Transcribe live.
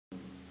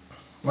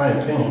My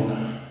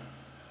opinion.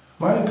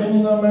 My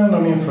opinion, though, man.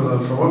 I mean,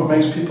 for what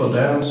makes people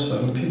dance,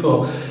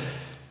 people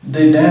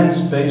they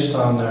dance based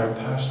on their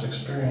past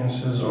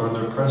experiences or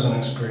their present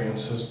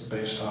experiences,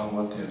 based on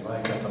what they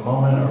like at the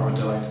moment, or what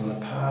they liked in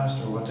the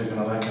past, or what they're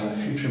gonna like in the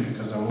future,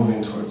 because they're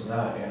moving towards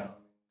that.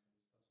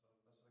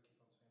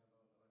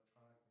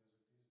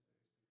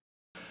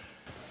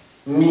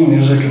 Me,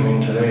 music, I mean,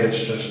 today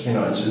it's just,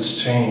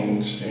 it's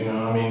changed,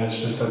 I mean,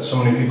 it's just that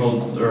so many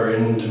people are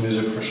into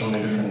music for so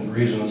many different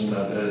reasons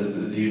that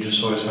you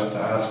just always have to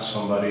ask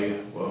somebody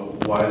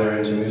why they're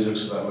into music,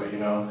 so that way,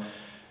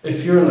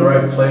 if you're in the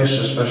right place,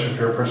 especially if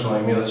you're a person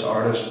like me that's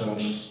artist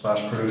and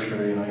slash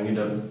producer, you need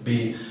to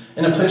be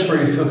in a place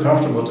where you feel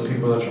comfortable with the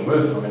people that you're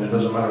with. I mean, it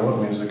doesn't matter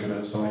what music it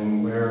is, I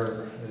mean,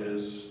 where it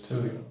is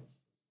too.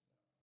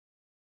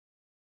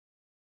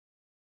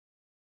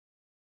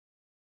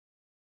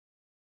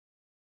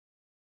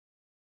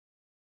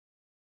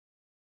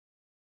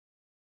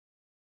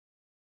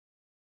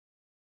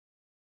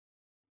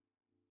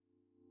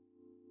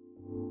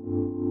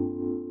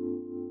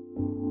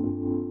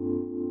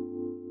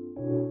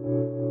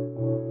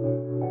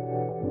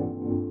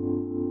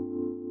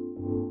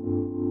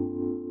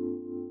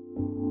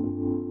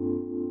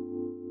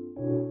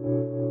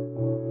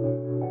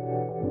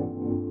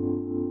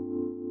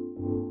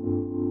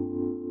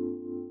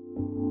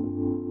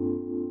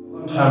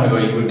 A long time ago,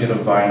 you would get a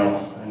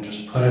vinyl and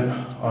just put it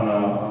on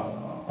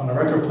a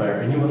record player,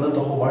 and you would let the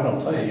whole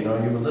vinyl play. You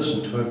would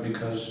listen to it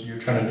because you're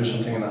trying to do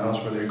something in the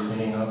house, whether you're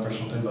cleaning up or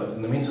something. But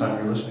in the meantime,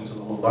 you're listening to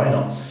the whole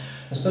vinyl.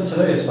 Instead,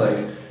 today it's like,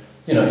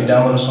 you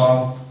download a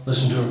song,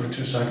 listen to it for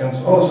 2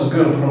 seconds. Oh, this is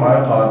good. I'll put it on my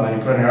iPod, and then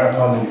you put it on your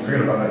iPod, and then you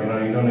forget about it.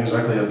 You don't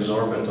exactly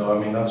absorb it, though. I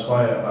mean, that's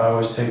why I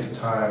always take the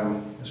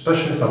time,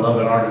 especially if I love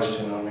an artist.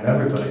 I mean,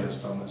 everybody has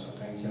done this.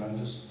 I think,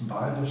 just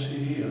buy their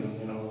CD and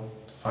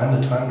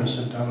find the time to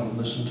sit down and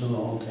listen to the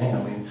whole thing.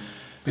 I mean,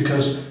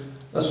 because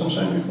that's what I'm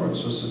saying before.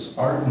 It's just it's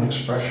art and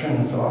expression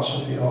and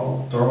philosophy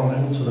all thrown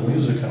into the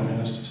music. I mean,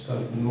 it's just that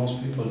most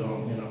people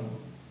don't,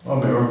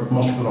 well, or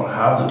most people don't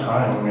have the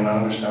time. I mean, I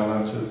understand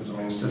that too, because I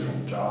mean, it's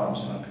different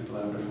jobs. People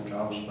have different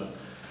jobs, but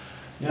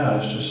yeah,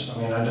 it's just.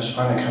 I mean, I just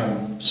find it kind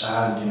of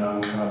sad,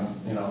 and kind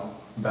of,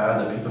 bad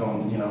that people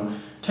don't,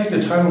 take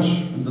the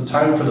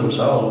time for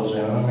themselves.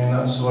 I mean,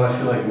 that's what I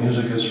feel like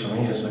music is for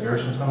me. It's like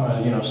every time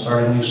I,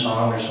 start a new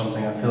song or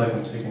something, I feel like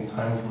I'm taking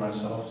time for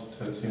myself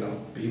to,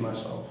 be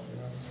myself.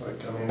 It's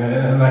like, I mean,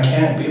 and I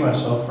can't be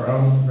myself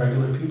around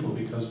regular people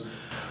because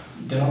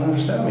they don't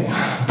understand me.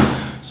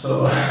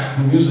 So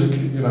music,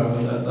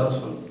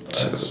 that's what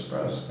I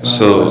express.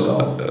 So,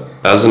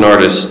 Myself. as an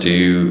artist, do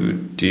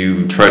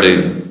you try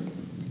to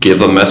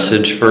give a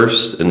message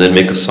first and then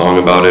make a song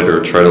about it,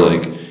 or try to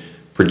like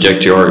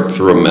project your art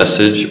through a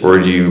message, or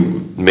do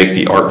you make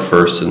the art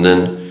first and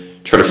then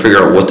try to figure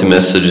out what the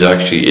message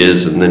actually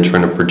is and then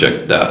trying to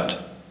project that?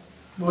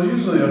 Well,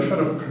 usually I try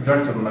to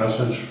project a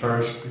message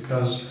first,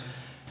 because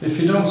if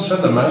you don't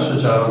send a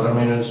message out, I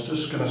mean, it's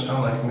just going to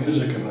sound like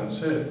music and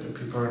that's it.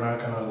 People are not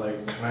going to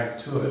like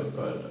connect to it.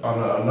 But on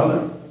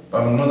another,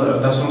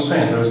 that's what I'm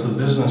saying. There's the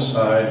business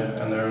side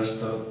and there's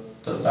the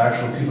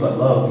actual people that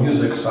love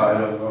music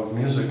side of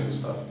music and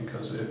stuff.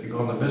 Because if you go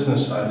on the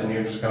business side, then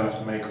you're just going to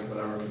have to make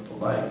whatever people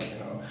like.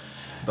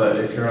 But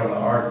if you're on the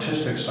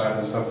artistic side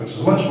and stuff, which is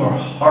a much more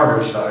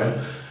harder side,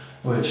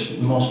 which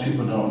most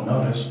people don't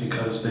notice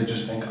because they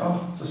just think,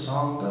 oh, it's a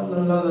song, la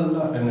la la la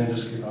la, and they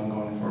just keep on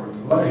going forward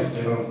with their life.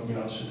 They don't,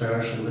 sit there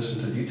and actually listen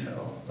to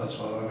detail. That's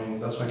what I mean.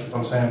 That's why I keep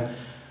on saying,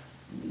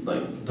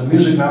 like, the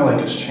music now, like,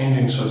 it's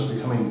changing, so it's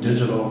becoming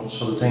digital.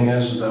 So the thing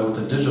is that with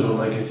the digital,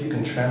 like, if you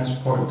can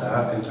transport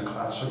that into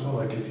classical,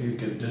 like, if you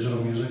get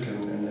digital music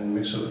and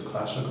mix it with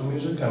classical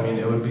music, I mean,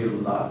 it would be a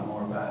lot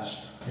more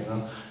vast.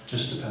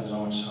 Just depends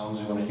on which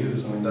sounds you want to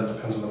use. I mean, that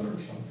depends on the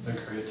person, the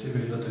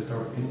creativity that they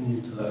throw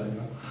into that.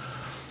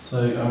 So,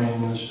 I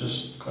mean, it's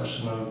just a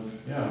question of,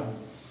 yeah.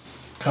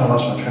 Kind of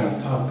lost my train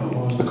of thought, but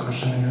what was the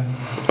question again?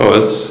 Oh,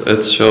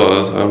 it's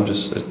chill. I'm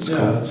just it's Yeah,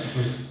 cool. it's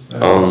just.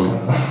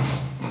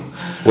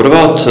 What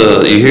about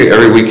you hear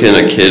every weekend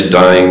a kid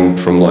dying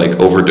from like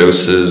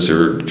overdoses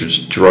or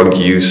just drug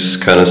use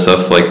kind of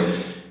stuff? Like,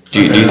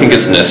 do you think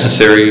it's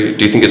necessary?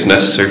 Do you think it's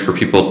necessary for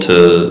people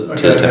to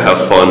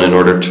have fun in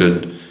order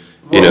to,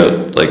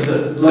 like,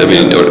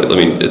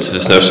 it's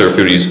just necessary for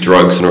people to use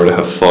drugs in order to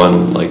have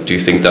fun. Like, do you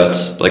think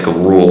that's like a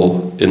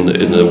rule in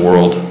the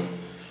world?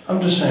 I'm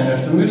just saying,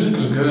 if the music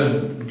is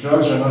good,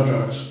 drugs or no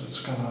drugs,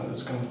 it's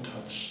gonna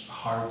touch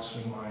hearts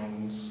and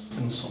minds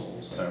and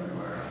souls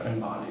everywhere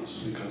and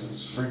bodies, because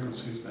it's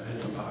frequencies that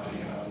hit the body.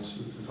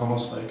 It's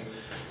almost like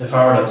if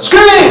I were to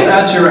scream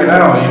at you right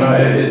now,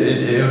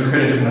 it would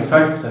create a different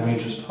effect than me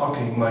just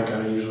talking like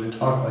I usually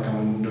talk, like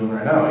I'm doing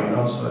right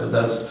now. So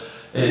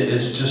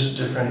it's just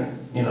different,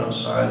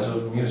 sides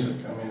of music.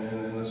 I mean,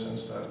 in the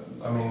sense that,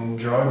 I mean,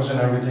 drugs and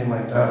everything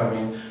like that. I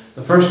mean,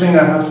 the first thing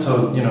I have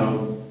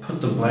to, put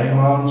the blame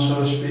on, so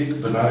to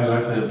speak, but not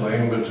exactly the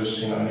blame, but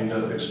just, I need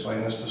to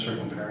explain this to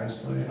certain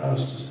parents, though.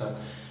 It's just that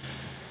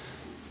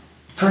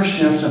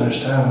first you have to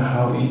understand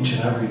how each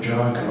and every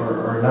drug,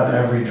 or not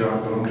every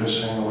drug, but I'm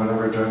just saying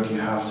whatever drug you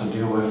have to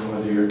deal with,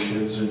 whether your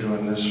kids are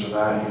doing this or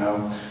that,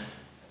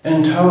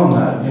 and tell them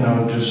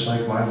that, just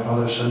like my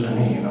father said to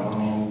me, I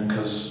mean,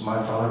 because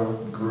my father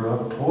grew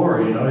up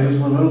poor, he was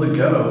in the middle of the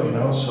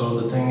ghetto, so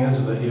the thing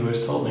is that he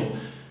always told me,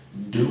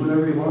 do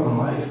whatever you want in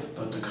life,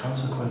 but the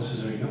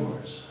consequences are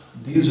yours.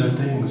 These are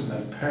things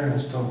that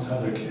parents don't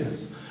tell their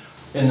kids.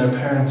 And their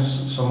parents,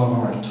 some of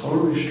them are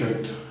totally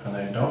strict, and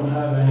they don't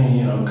have any,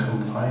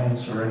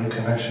 compliance or any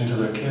connection to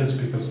their kids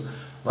because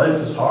life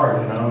is hard,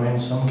 I mean,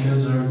 some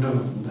kids have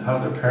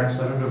their parents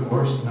that are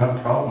divorced and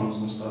have problems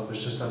and stuff.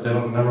 It's just that they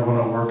don't never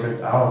want to work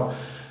it out.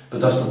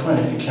 But that's the point.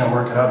 If you can't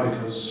work it out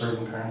because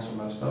certain parents are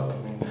messed up, I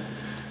mean,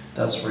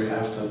 that's where you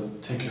have to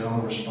take your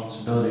own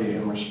responsibility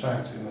and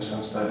respect, in the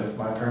sense that if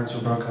my parents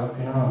are broke up,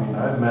 I mean,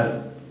 I've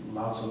met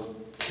lots of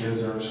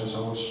kids ever since I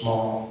was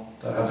small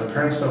that had their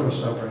parents that were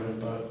separated,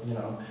 but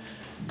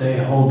they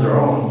hold their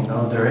own,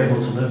 they're able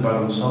to live by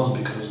themselves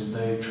because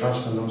they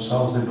trust in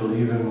themselves, they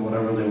believe in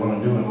whatever they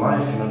want to do in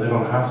life, they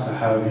don't have to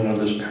have,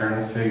 this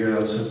parent figure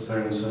that sits there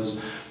and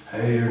says,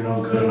 hey, you're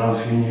no good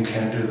enough, and you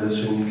can't do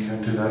this and you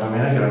can't do that. I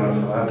mean, I get enough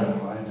of that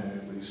in my day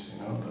at least,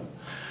 but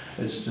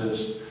it's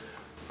just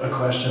a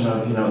question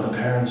of, the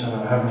parents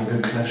having a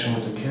good connection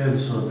with the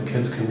kids so that the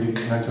kids can be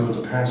connected with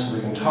the parents so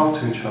they can talk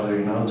to each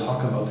other,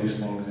 talk about these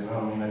things,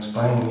 I mean,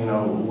 explain,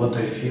 what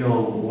they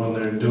feel when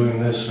they're doing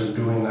this or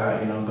doing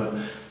that, but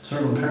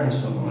certain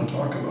parents don't want to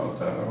talk about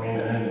that. I mean,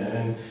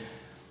 and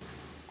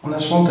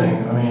that's one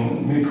thing. I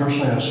mean, me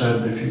personally, I've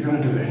said, if you're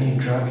going to do any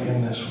drug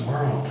in this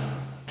world,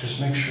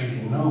 just make sure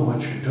you know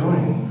what you're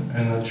doing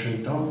and that you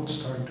don't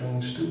start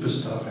doing stupid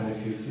stuff. And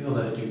if you feel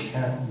that you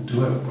can't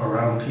do it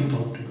around people,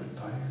 do it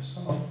by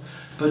yourself.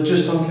 But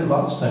just don't get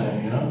lost in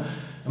it,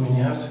 I mean,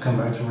 you have to come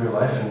back to real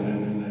life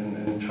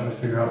and try to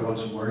figure out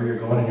where you're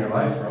going in your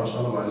life, or else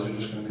otherwise you're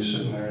just going to be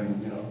sitting there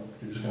and,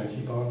 you're just going to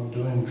keep on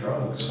doing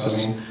drugs. I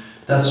mean,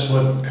 that's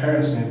what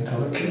parents need to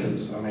tell their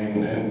kids. I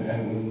mean,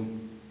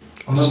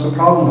 and that's the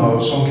problem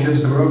though. Some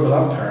kids grew up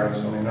without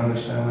parents. I mean, I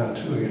understand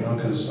that too,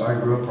 because I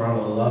grew up around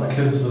a lot of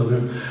kids that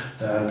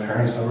had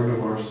parents that were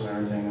divorced and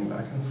everything and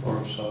back and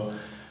forth. So,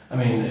 I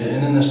mean,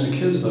 and then there's the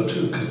kids though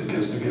too,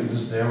 because the kids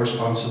it's their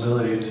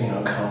responsibility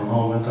to, come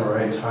home at the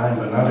right time,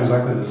 but not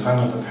exactly the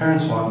time that the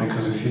parents want,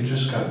 because if you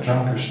just got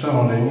drunk or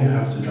stoned and you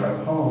have to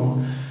drive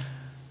home,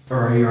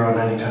 or you're on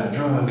any kind of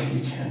drug,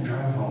 you can't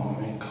drive home.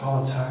 I mean,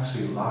 call a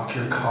taxi, lock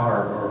your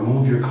car, or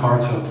move your car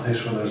to a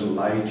place where there's a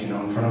light,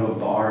 in front of a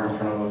bar, in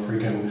front of a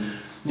freaking,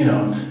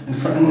 in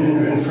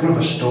front of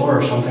a store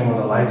or something where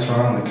the lights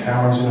are on and the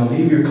cameras,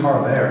 leave your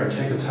car there,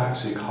 take a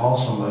taxi, call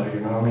somebody,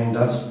 I mean,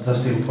 that's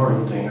the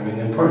important thing. I mean,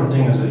 the important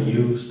thing is that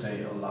you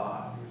stay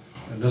alive.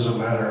 It doesn't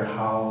matter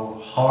how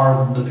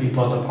hard the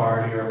people at the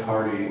party are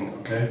partying,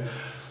 okay?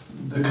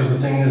 Because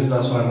the thing is,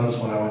 that's what I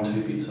noticed when I went to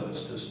Ibiza,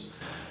 it's just,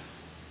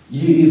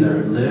 you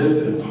either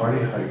live and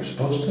party how you're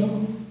supposed to,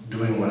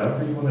 doing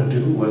whatever you want to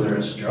do, whether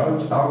it's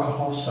drugs,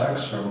 alcohol,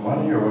 sex, or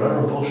money, or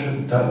whatever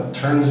bullshit that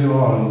turns you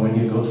on when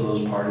you go to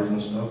those parties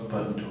and stuff,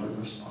 but do it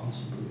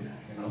responsibly,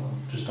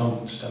 Just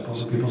don't step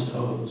over people's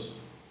toes.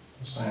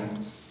 Just saying.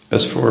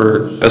 As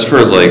for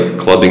like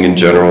clubbing in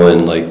general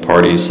and like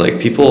parties, like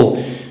people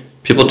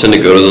tend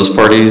to go to those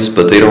parties,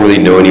 but they don't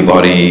really know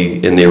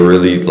anybody, and they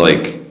really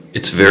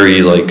it's very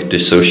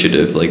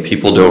dissociative. Like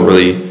people don't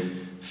really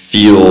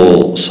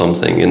feel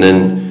something, and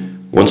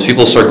then once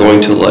people start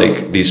going to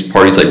these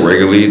parties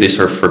regularly, they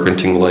start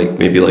frequenting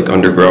maybe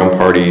underground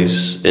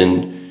parties,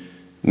 and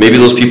maybe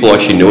those people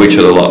actually know each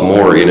other a lot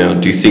more.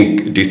 Do you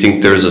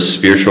think there's a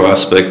spiritual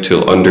aspect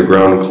to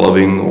underground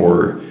clubbing,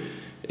 or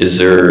is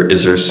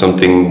there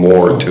something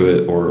more to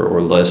it,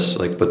 or less?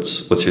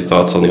 What's your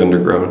thoughts on the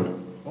underground?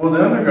 Well,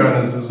 the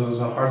underground is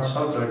a hard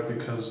subject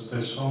because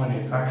there's so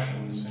many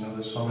factions.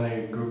 There's so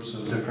many groups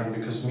of different.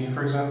 Because me,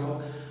 for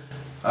example,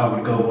 I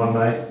would go one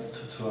night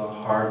to a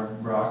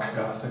hard rock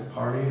gothic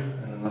party,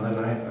 and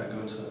another night I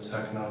go to a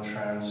techno,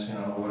 trance,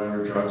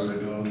 whatever drugs they're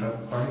doing type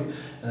of party,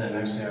 and then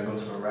next day I go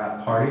to a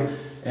rap party,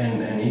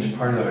 and each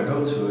party that I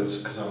go to, it's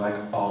because I like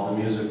all the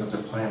music that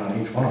they're playing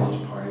on each one of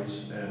those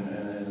parties,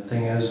 and the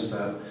thing is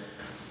that,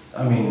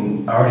 I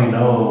mean,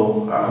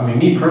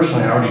 me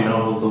personally, I already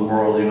know the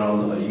world,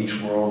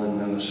 each world,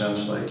 and in the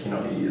sense,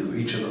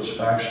 each of those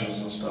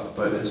factions and stuff,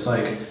 but it's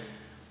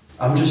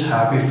I'm just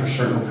happy for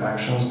certain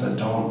factions that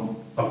don't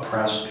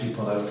oppress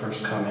people that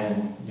first come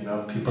in,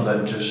 people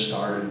that just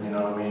started,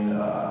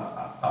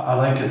 I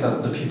like it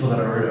that the people that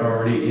are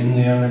already in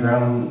the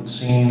underground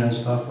scene and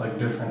stuff,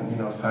 different,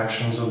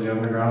 factions of the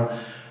underground,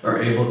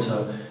 are able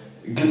to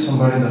get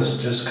somebody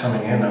that's just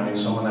coming in,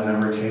 someone that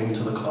never came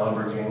to the club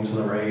or came to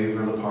the rave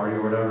or the party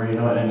or whatever,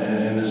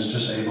 and is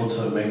just able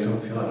to make them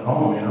feel at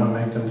home, and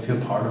make them feel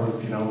part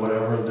of,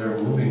 whatever they're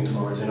moving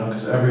towards,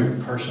 because every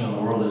person in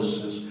the world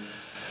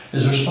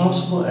is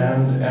responsible,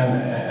 and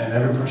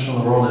every person in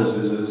the world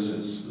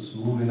is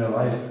moving their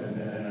life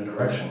in a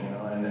direction,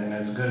 and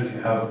it's good if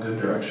you have a good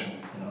direction,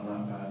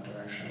 not bad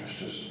direction. It's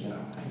just, you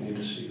need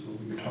to see who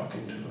you're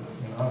talking to.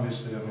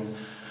 Obviously,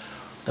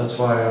 that's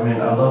why,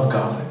 I love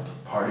gothic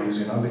parties,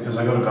 you know, because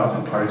I go to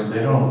Gothic parties,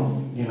 they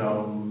don't, you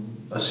know,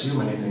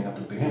 assume anything at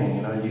the beginning,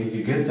 you know,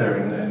 you get there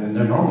and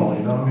they're normal,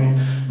 you know what I mean?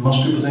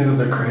 Most people think that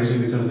they're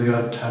crazy because they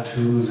got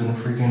tattoos and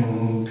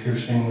freaking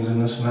piercings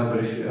and this and that,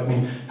 but if you, I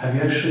mean, have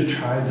you actually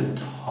tried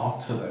to talk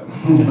to them,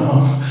 you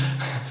know?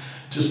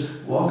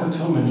 Just walk up to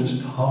them and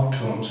just talk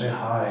to them, say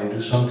hi, do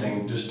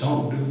something, just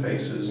don't do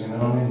faces, you know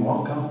what I mean?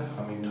 Walk up,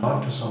 I mean,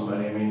 talk to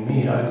somebody. I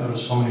mean, I go to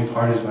so many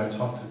parties when I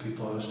talk to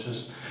people, it's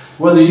just,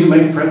 whether you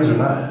make friends or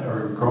not,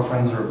 or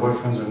girlfriends or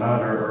boyfriends or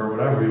not, or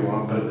whatever you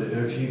want, but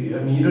if you,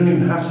 I mean, you don't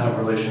even have to have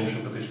a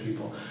relationship with these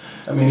people.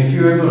 I mean, if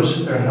you're able to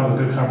sit there and have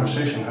a good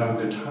conversation, have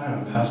a good time,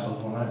 and pass the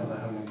whole night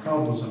without having any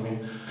problems, I mean,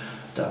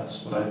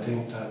 that's what I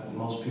think that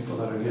most people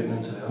that are getting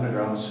into the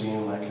underground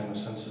scene, like in a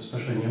sense,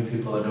 especially new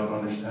people that don't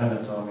understand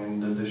it, I mean,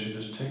 that they should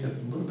just take it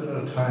a little bit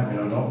at a time,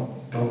 you know,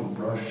 don't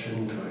rush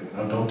into it, you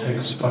know, don't take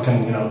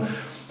fucking, you know,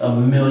 a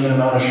million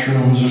amount of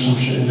shrooms or some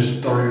shit and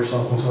just throw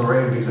yourself into a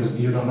rave because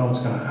you don't know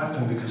what's going to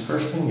happen, because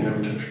first thing, you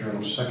never took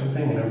shrooms, second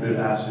thing, you never did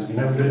acid, you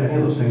never did any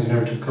of those things, you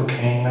never took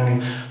cocaine, I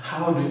mean,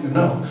 how do you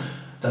know?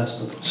 That's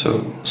the point.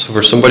 So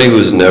for somebody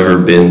who's never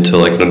been to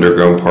like an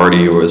underground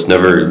party or has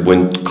never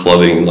went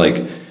clubbing,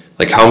 like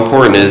how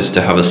important it is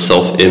to have a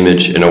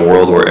self-image in a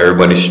world where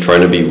everybody's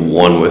trying to be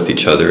one with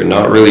each other and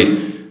not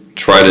really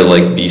try to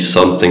like be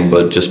something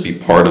but just be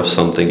part of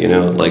something, you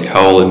know? Like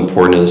how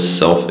important is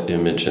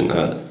self-image in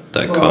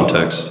that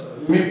context?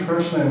 Me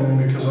personally, I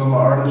mean, because I'm an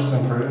artist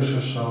and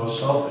producer, so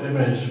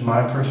self-image,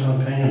 my personal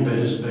opinion,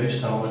 is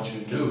based on what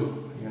you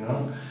do, you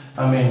know?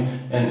 I mean,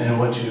 and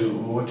what you,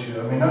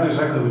 I mean, not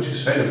exactly what you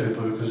say to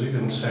people, because you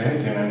can say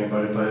anything to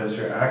anybody, but it's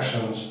your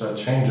actions that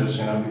changes,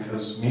 you know,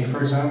 because me, for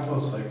example,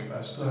 it's like,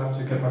 I still have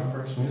to get my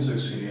first music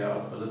CD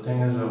out, but the thing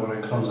is that when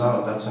it comes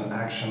out, that's an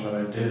action that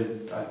I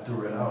did, I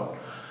threw it out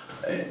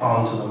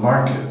onto the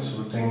market.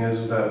 So the thing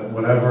is that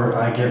whatever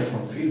I get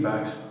from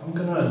feedback, I'm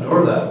gonna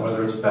adore that,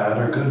 whether it's bad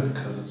or good,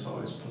 because it's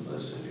always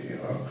publicity, you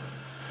know.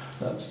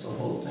 That's the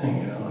whole thing,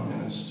 you know. I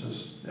mean, it's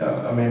just,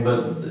 yeah. I mean,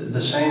 but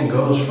the same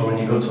goes for when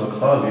you go to a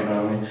club, you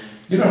know. I mean,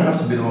 you don't have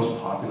to be the most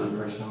popular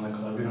person in the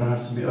club. You don't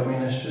have to be. I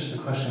mean, it's just a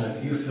question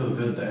if you feel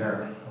good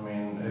there. I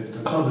mean, if the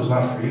club is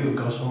not for you,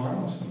 go somewhere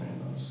else. I mean,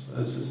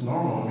 it's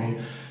normal. I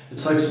mean,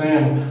 it's like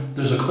saying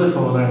there's a cliff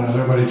over there and there's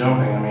everybody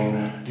jumping. I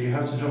mean, do you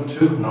have to jump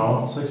too?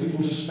 No. It's like you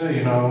can just say,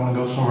 you know, I want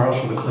to go somewhere else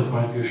where the cliff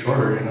might be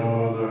shorter, you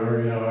know,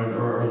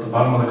 or at the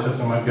bottom of the cliff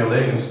there might be a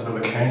lake instead of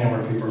a canyon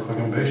where people are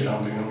fucking base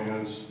jumping. I mean,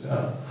 it's,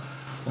 yeah.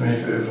 I mean,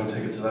 if I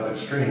take it to that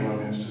extreme, I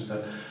mean, it's just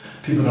that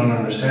people don't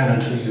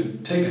understand until you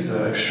take it to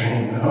that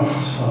extreme, you know.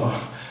 So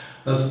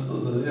that's,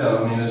 yeah.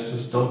 I mean, it's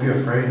just don't be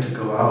afraid to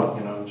go out,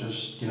 you know.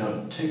 Just, you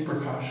know, take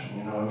precaution,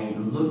 you know. I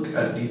mean, look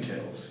at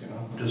details, you know.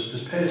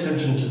 Just pay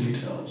attention to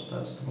details.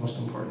 That's the most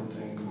important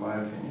thing, in my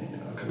opinion, you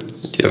know.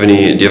 Cause Do you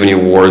have any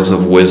words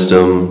of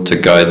wisdom to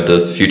guide the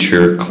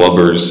future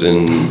clubbers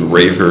and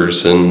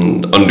ravers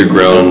and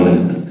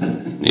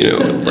underground, you know,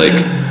 like?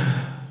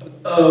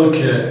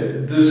 Okay,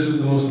 this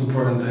is the most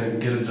important thing.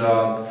 Get a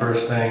job,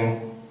 first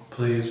thing,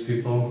 please,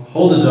 people.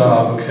 Hold a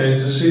job, okay?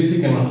 Just see if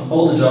you can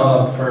hold a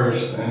job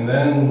first, and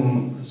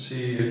then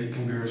see if you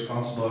can be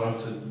responsible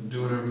enough to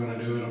do whatever you want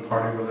to do in a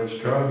party, whether it's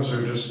drugs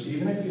or just,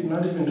 even if you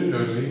not even do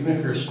drugs, even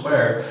if you're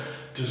square,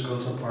 just go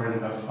to a party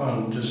and have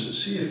fun.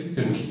 Just see if you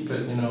can keep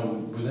it, you know,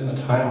 within a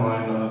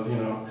timeline of, you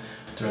know,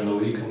 during the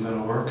week I'm going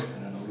to work,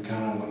 and during the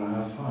weekend I'm going to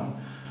have fun.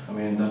 I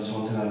mean, that's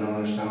one thing I don't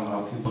understand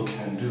how people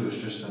can do. It's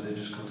just that they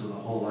just go through the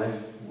whole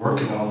life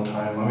working all the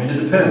time. I mean,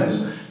 it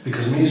depends.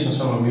 Because me,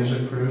 since I'm a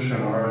music producer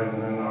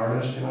and an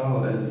artist, you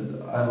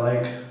know, I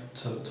like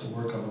to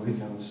work on the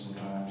weekends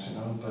sometimes, you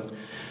know. But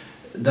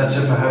that's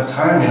if I have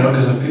time, you know,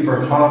 because if people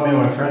are calling me,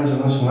 my friends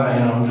and this and that,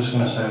 you know, I'm just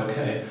going to say,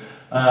 okay.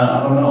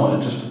 I don't know.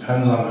 It just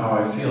depends on how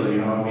I feel,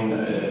 you know. I mean,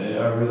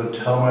 I really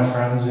tell my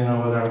friends, you know,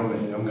 whether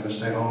I'm going to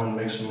stay home and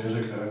make some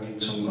music, I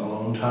need some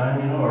alone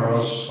time, you know, or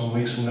else some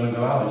weeks I'm going to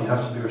go out. You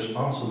have to be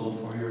responsible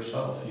for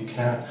yourself. You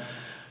can't,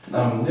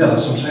 yeah,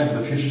 that's what I'm saying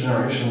for the future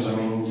generations. I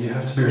mean, you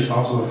have to be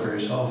responsible for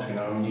yourself, you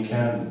know. I mean, you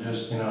can't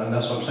just, you know, and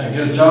that's what I'm saying,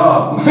 get a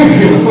job. You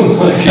know, it's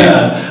like,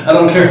 yeah, I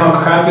don't care how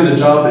crappy the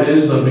job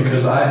is, though,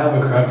 because I have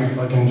a crappy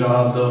fucking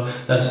job, though,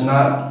 that's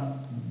not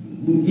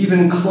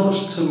even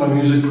close to my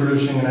music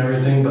producing and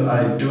everything, but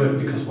I do it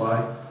because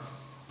why?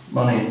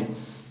 Money.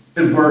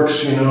 It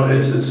works, you know,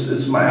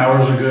 it's my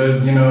hours are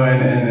good, you know,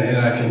 and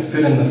I can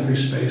fit in the free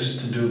space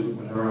to do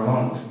whatever I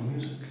want with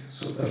music.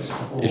 So that's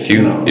the whole, If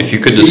you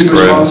could be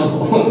describe,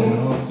 responsible, you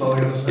know, that's all I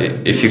gotta say.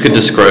 if you could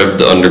describe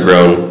the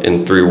underground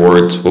in 3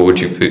 words, what would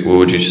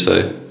you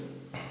say?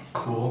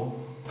 Cool.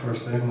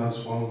 First thing,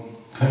 that's one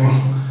thing.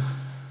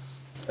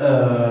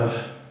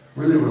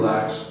 Really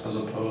relaxed as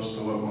opposed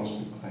to what most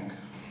people think.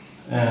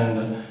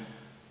 And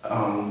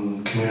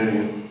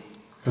community,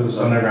 because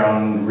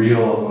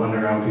real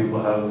underground people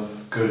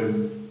have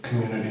good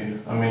community.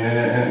 I mean,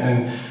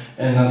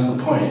 and that's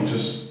the point.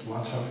 Just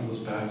watch out for those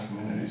bad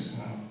communities, you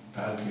know,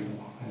 bad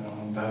people, you know,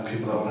 bad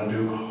people that want to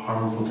do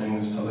harmful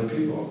things to other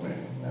people. I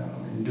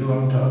mean, do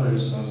unto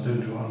others as they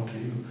do unto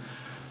you.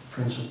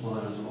 Principle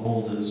that is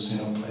old as,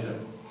 you know, Plato.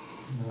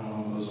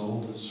 as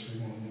old as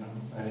freaking,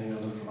 any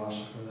other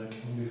philosopher that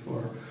came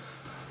before.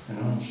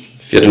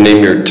 If you had to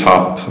name your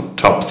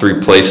top three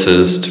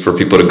places for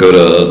people to go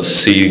to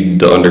see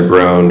the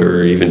underground,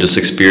 or even just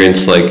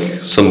experience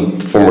like some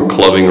form of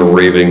clubbing or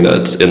raving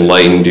that's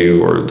enlightened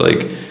you, or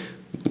like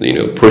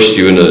pushed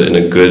you in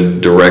a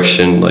good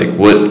direction, like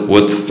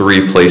what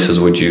three places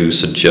would you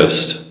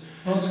suggest?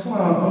 Well, it's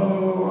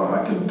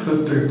I could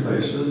put three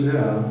places,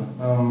 yeah.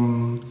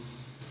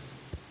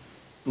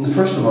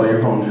 First of all,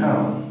 your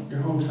hometown.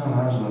 Your hometown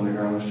has an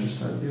underground. It's just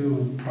that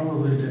you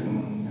probably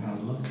didn't,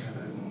 look at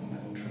it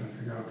and try to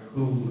figure out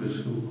who is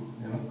who,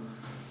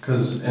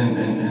 Because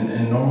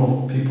in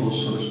normal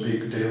people's, so to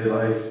speak, daily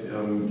life,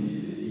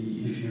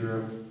 if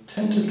you're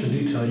attentive to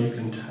detail, you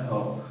can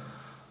tell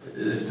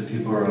if the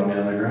people are on the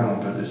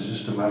underground. But it's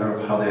just a matter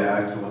of how they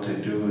act and what they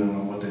do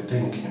and what they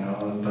think,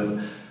 But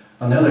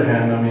on the other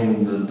hand,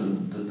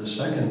 the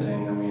second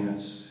thing,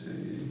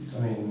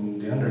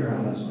 the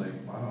underground is like,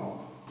 wow.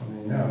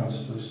 Yeah,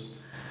 it's just.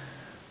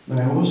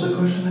 What was the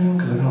question again?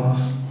 Because I got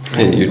lost.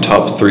 And your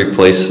top three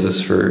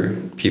places for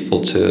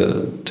people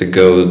to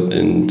go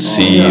and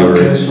see,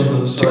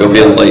 to go be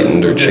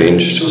enlightened or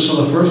changed.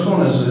 So the first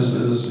one is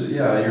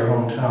your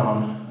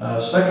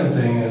hometown. Second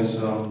thing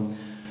is,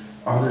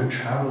 are there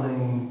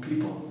traveling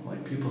people,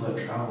 like people that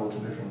travel to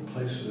different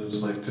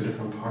places, like to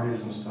different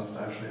parties and stuff,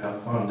 to actually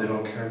have fun? They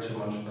don't care too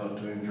much about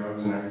doing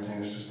drugs and everything.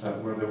 It's just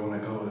that where they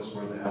want to go is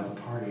where they have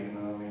the party,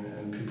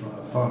 and people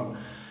have fun.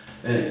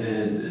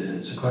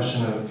 It's a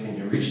question of, can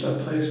you reach that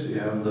place? Do you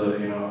have the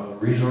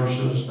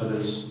resources, that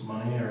is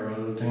money or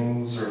other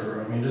things,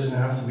 or it doesn't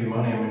have to be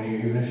money.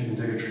 Even if you can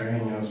take a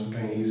train,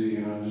 something easy,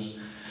 just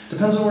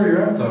depends on where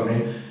you're at though.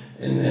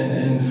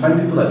 And find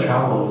people that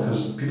travel,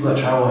 because people that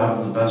travel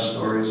have the best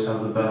stories,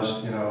 have the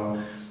best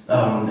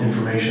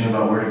information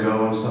about where to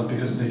go and stuff,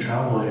 because they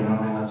travel.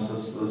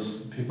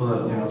 That's people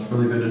that it's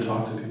really good to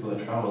talk to people that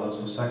travel. That's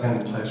the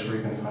second place where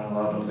you can find a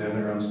lot of the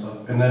underground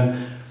stuff. And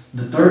then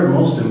the third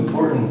most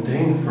important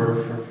thing for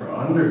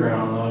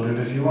underground, though, dude,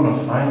 if you want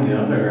to find the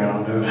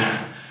underground, dude,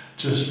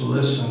 just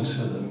listen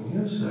to the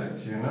music,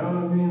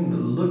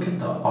 Look at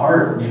the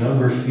art,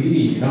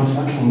 graffiti,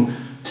 fucking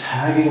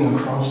tagging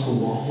across the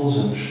walls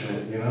and shit,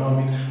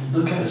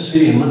 Look at a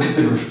city and look at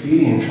the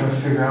graffiti and try to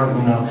figure out,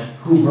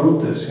 who wrote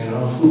this,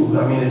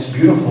 it's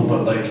beautiful,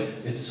 but like,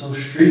 it's so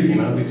street,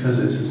 because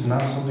it's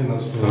not something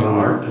that's put on an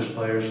art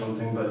display or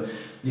something, but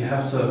you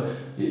have to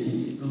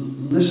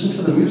listen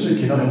to the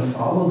music, and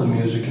follow the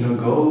music,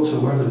 go to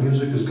where the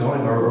music is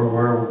going, or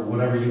where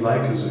whatever you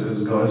like is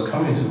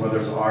coming to, whether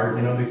it's art,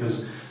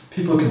 because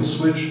people can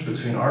switch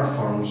between art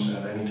forms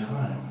at any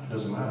time. It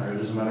doesn't matter. It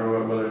doesn't matter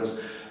whether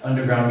it's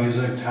underground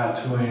music,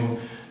 tattooing,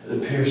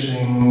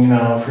 piercing,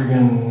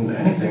 freaking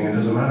anything. It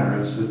doesn't matter.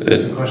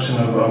 It's a question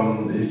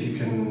of if you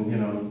can,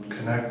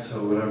 connect to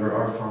whatever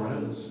art form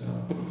it is.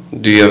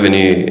 Do you have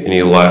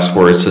any last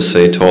words to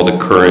say to all the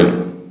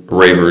current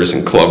ravers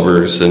and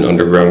clubbers and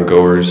underground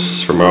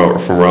goers from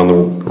around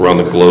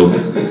the globe?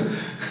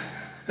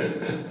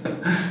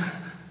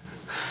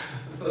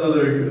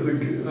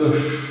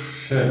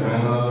 Shit,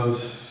 man.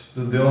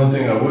 The only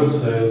thing I would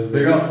say is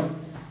big up,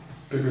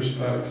 big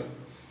respect,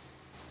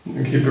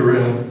 and keep it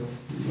real.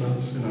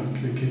 That's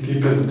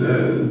keep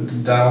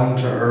it down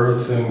to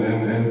earth,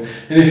 and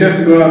if you have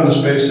to go out into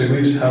space, at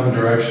least have a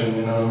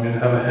direction.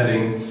 Have a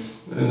heading,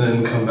 and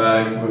then come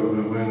back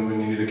when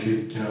you need to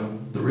keep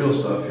the real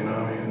stuff.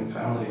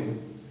 Family,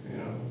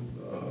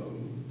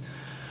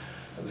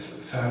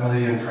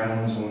 family and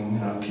friends,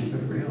 and keep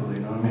it real.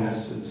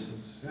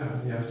 It's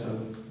you have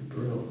to keep it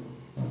real.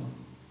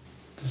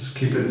 Just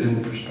keep it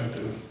in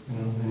perspective,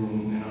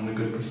 in a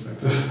good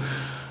perspective.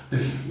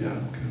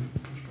 Good.